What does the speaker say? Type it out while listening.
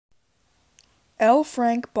L.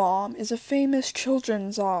 Frank Baum is a famous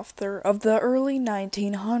children's author of the early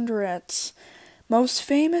 1900s, most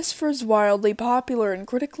famous for his wildly popular and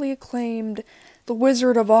critically acclaimed The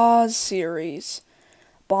Wizard of Oz series.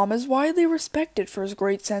 Baum is widely respected for his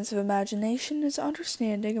great sense of imagination and his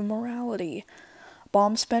understanding of morality.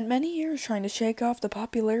 Baum spent many years trying to shake off the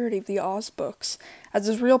popularity of the Oz books, as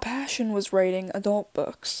his real passion was writing adult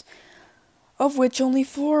books, of which only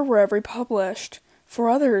 4 were ever published. 4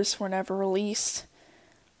 others were never released.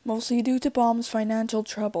 Mostly due to Baum's financial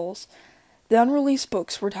troubles, the unreleased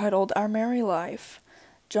books were titled Our Merry Life,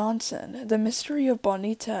 Johnson, The Mystery of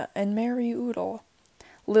Bonita, and Mary Oodle.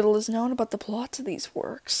 Little is known about the plots of these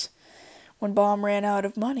works. When Baum ran out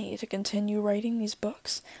of money to continue writing these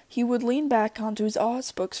books, he would lean back onto his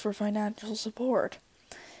Oz books for financial support.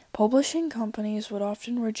 Publishing companies would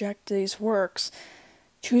often reject these works,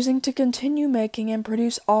 choosing to continue making and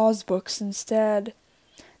produce Oz books instead.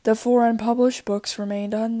 The 4 unpublished books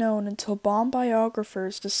remained unknown until Baum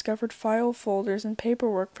biographers discovered file folders and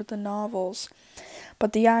paperwork for the novels,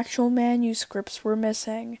 but the actual manuscripts were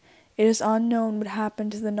missing. It is unknown what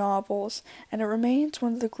happened to the novels, and it remains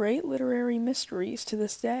one of the great literary mysteries to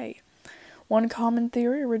this day. One common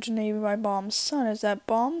theory originated by Baum's son is that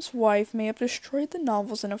Baum's wife may have destroyed the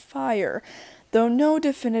novels in a fire, though no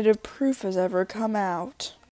definitive proof has ever come out.